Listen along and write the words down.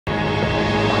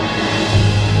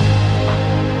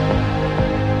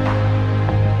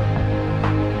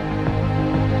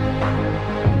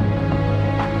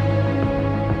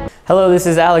Hello, this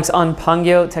is Alex on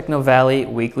Pangyo Technovalley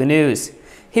Weekly News.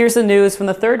 Here's the news from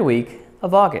the third week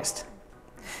of August.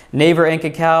 Naver and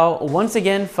Kakao once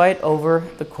again fight over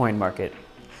the coin market.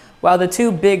 While the two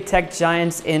big tech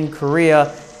giants in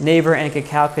Korea, Naver and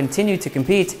Kakao, continue to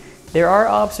compete, there are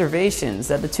observations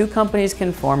that the two companies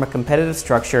can form a competitive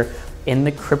structure in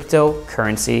the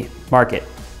cryptocurrency market.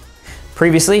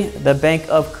 Previously, the Bank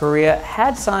of Korea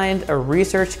had signed a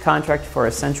research contract for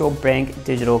a central bank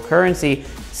digital currency,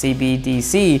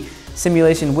 CBDC,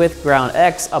 simulation with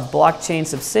GroundX, a blockchain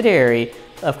subsidiary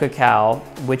of Kakao,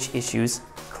 which issues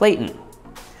Klaytn.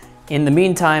 In the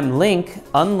meantime, Link,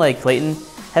 unlike Klaytn,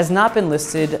 has not been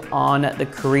listed on the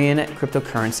Korean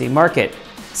cryptocurrency market.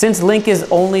 Since Link is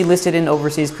only listed in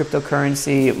overseas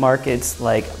cryptocurrency markets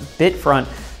like Bitfront,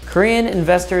 Korean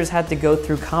investors had to go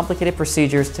through complicated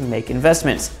procedures to make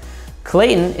investments.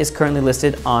 Klaytn is currently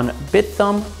listed on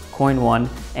Bithumb, Coin1,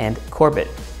 and Corbit.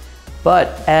 But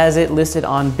as it listed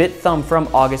on Bithumb from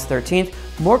August 13th,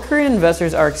 more Korean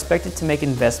investors are expected to make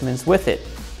investments with it.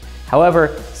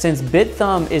 However, since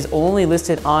Bithumb is only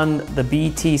listed on the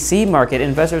BTC market,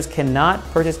 investors cannot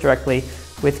purchase directly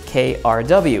with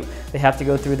KRW. They have to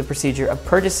go through the procedure of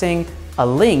purchasing a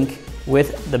link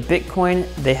with the Bitcoin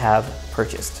they have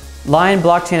purchased. Lion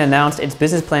Blockchain announced its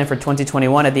business plan for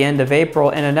 2021 at the end of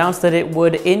April and announced that it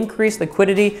would increase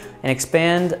liquidity and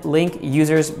expand Link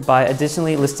users by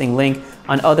additionally listing Link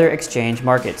on other exchange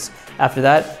markets. After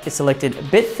that, it selected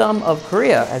Bithumb of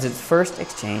Korea as its first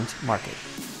exchange market.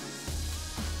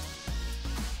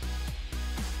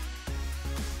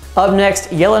 Up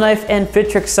next, Yellowknife and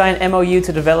Fittrix signed MOU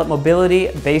to develop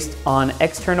mobility based on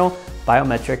external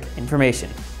biometric information.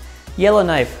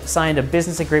 Yellowknife signed a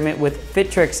business agreement with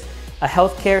Fittrix, a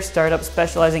healthcare startup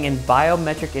specializing in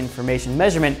biometric information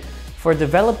measurement, for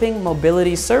developing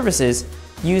mobility services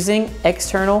using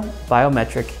external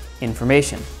biometric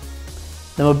information.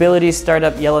 The mobility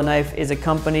startup Yellowknife is a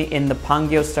company in the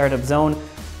Pangyo startup zone,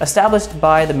 established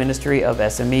by the Ministry of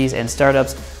SMEs and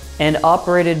Startups and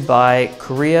operated by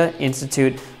Korea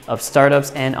Institute of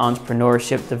Startups and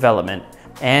Entrepreneurship Development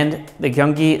and the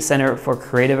Gyeonggi Center for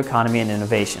Creative Economy and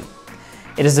Innovation.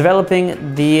 It is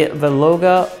developing the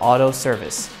Veloga Auto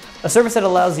Service, a service that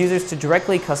allows users to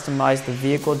directly customize the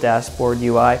vehicle dashboard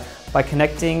UI by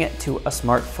connecting to a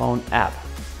smartphone app.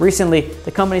 Recently,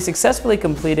 the company successfully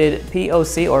completed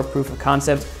POC, or proof of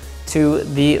concept, to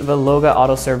the Veloga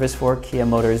Auto Service for Kia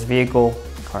Motors vehicle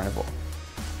Carnival.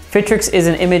 Fittrix is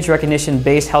an image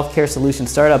recognition-based healthcare solution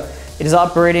startup. It is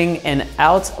operating an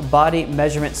out-body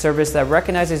measurement service that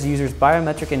recognizes users'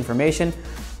 biometric information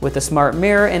with a smart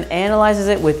mirror and analyzes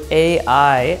it with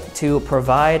AI to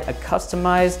provide a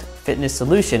customized fitness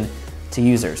solution to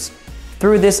users.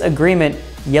 Through this agreement,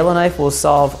 Yellowknife will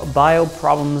solve bio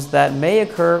problems that may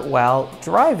occur while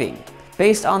driving,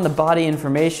 based on the body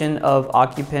information of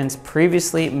occupants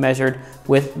previously measured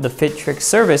with the Fittrix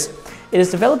service. It is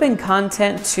developing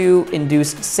content to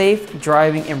induce safe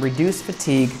driving and reduce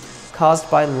fatigue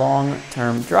caused by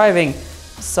long-term driving,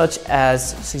 such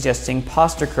as suggesting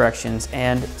posture corrections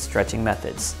and stretching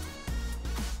methods.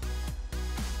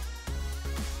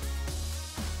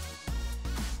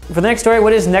 For the next story,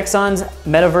 what is Nexon's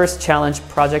Metaverse Challenge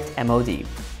Project MOD?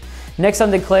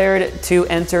 Nexon declared to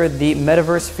enter the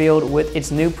metaverse field with its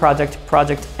new project,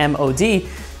 Project MOD,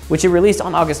 which it released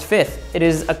on August 5th. It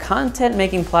is a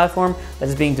content-making platform that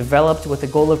is being developed with the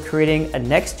goal of creating a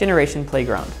next-generation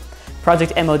playground.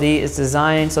 Project MOD is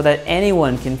designed so that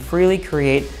anyone can freely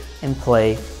create and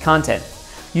play content.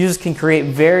 Users can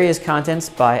create various contents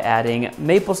by adding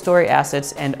MapleStory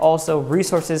assets and also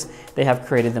resources they have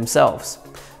created themselves.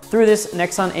 Through this,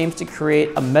 Nexon aims to create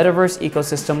a metaverse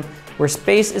ecosystem where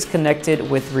space is connected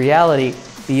with reality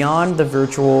beyond the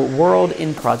virtual world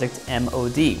in Project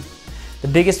MOD. The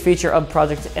biggest feature of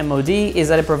Project MOD is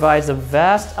that it provides a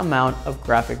vast amount of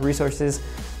graphic resources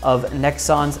of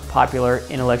Nexon's popular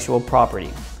intellectual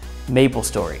property,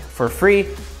 MapleStory, for free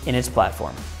in its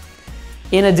platform.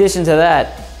 In addition to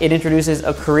that, it introduces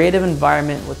a creative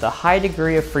environment with a high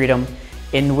degree of freedom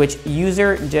in which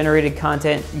user-generated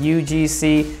content,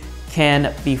 UGC,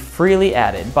 can be freely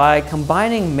added. By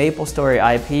combining MapleStory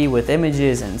IP with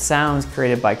images and sounds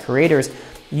created by creators,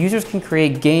 users can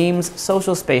create games,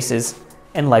 social spaces,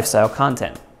 and lifestyle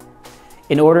content.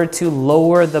 In order to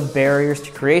lower the barriers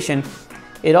to creation,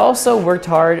 it also worked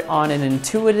hard on an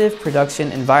intuitive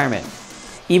production environment.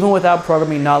 Even without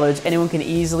programming knowledge, anyone can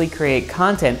easily create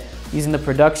content using the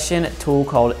production tool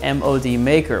called MOD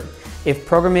Maker. If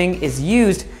programming is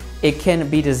used, it can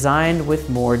be designed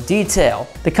with more detail.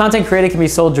 The content created can be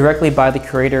sold directly by the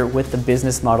creator with the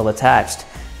business model attached.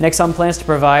 Nexon plans to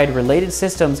provide related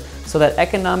systems so that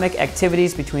economic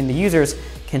activities between the users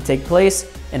can take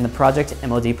place in the Project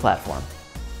MOD platform.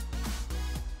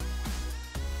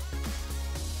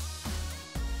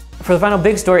 For the final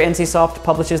big story, NCSoft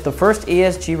publishes the first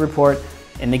ESG report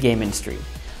in the game industry.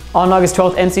 On August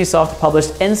 12th, NCSoft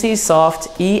published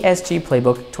NCSoft ESG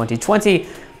Playbook 2020,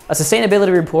 a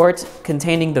sustainability report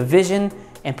containing the vision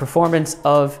and performance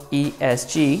of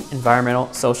ESG,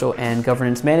 environmental, social, and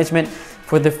governance management,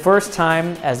 for the first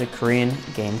time as a Korean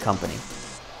game company.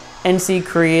 NC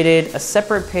created a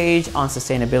separate page on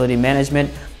sustainability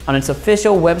management on its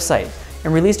official website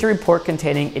and released a report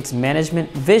containing its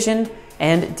management vision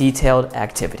and detailed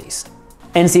activities.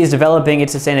 NC is developing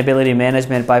its sustainability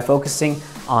management by focusing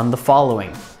on the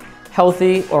following: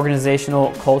 healthy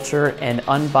organizational culture and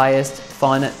unbiased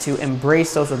fun to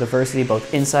embrace social diversity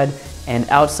both inside and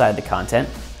outside the content,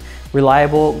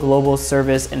 reliable global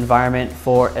service environment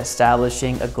for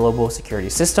establishing a global security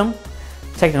system,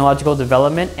 technological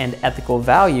development and ethical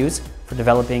values for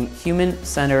developing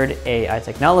human-centered AI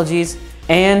technologies,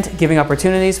 and giving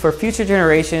opportunities for future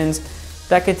generations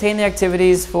that contain the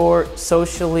activities for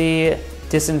socially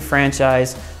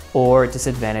disenfranchised or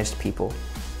disadvantaged people.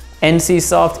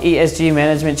 NCSoft ESG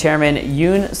Management Chairman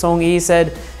Yoon Song-hee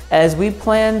said, "As we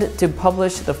planned to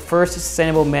publish the first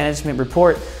sustainable management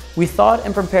report, we thought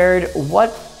and prepared what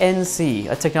NC,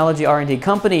 a technology R&D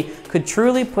company, could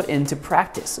truly put into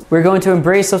practice. We're going to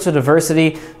embrace social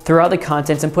diversity throughout the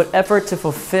contents and put effort to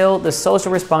fulfill the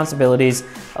social responsibilities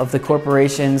of the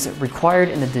corporations required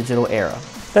in the digital era."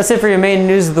 That's it for your main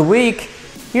news of the week.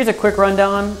 Here's a quick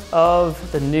rundown of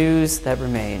the news that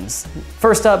remains.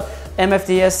 First up,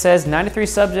 MFDS says 93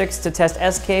 subjects to test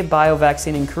SK bio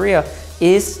vaccine in Korea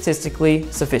is statistically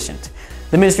sufficient.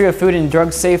 The Ministry of Food and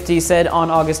Drug Safety said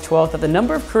on August 12th that the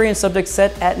number of Korean subjects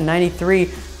set at 93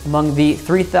 among the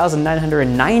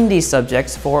 3,990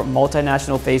 subjects for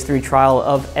multinational phase 3 trial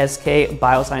of SK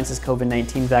Biosciences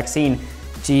COVID-19 vaccine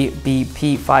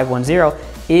GBP510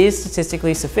 is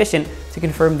statistically sufficient to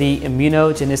confirm the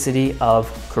immunogenicity of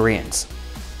Koreans.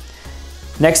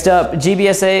 Next up,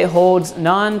 GBSA holds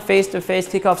non-face-to-face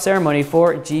kickoff ceremony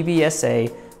for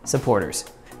GBSA supporters.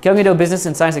 Gyeonggi-do Business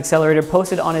and Science Accelerator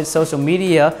posted on its social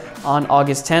media on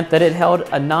August 10th that it held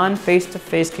a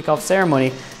non-face-to-face kickoff ceremony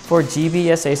for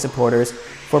GBSA supporters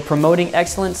for promoting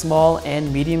excellent small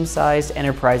and medium-sized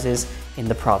enterprises in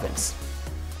the province.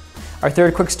 Our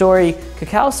third quick story,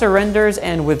 Kakao surrenders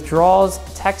and withdraws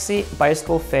taxi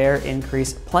bicycle fare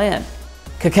increase plan.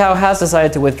 Kakao has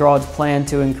decided to withdraw its plan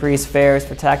to increase fares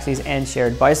for taxis and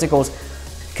shared bicycles.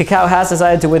 Kakao has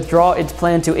decided to withdraw its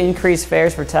plan to increase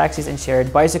fares for taxis and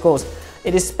shared bicycles.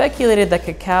 It is speculated that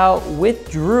Kakao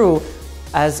withdrew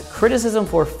as criticism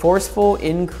for forceful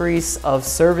increase of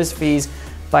service fees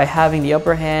by having the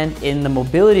upper hand in the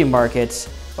mobility markets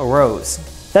arose.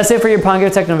 That's it for your Pangyo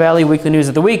Technovalley Weekly News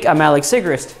of the Week. I'm Alex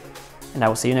Sigrist, and I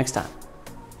will see you next time.